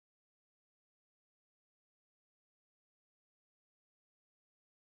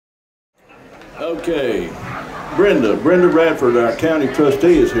Okay, Brenda Radford, our county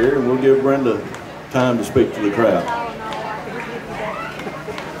trustee, is here, and we'll give Brenda time to speak to the crowd.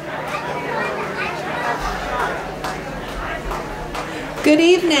 Good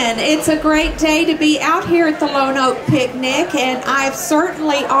evening. It's a great day to be out here at the Lone Oak Picnic, and I've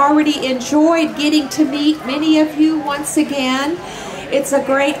certainly already enjoyed getting to meet many of you once again. It's a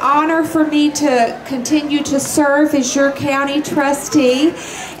great honor for me to continue to serve as your county trustee,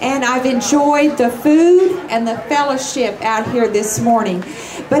 and I've enjoyed the food and the fellowship out here this morning.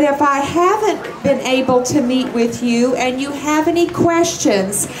 But if I haven't been able to meet with you and you have any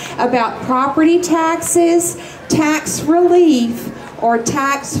questions about property taxes, tax relief, or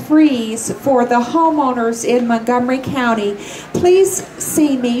tax freeze for the homeowners in Montgomery County, please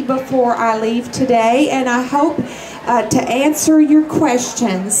see me before I leave today, and I hope to answer your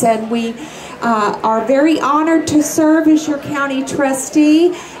questions. And we are very honored to serve as your county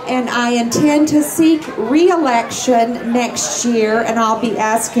trustee, and I intend to seek re-election next year, and I'll be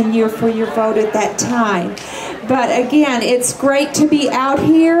asking you for your vote at that time. But again, it's great to be out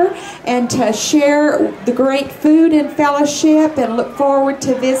here and to share the great food and fellowship, and look forward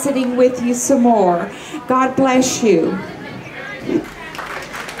to visiting with you some more. God bless you.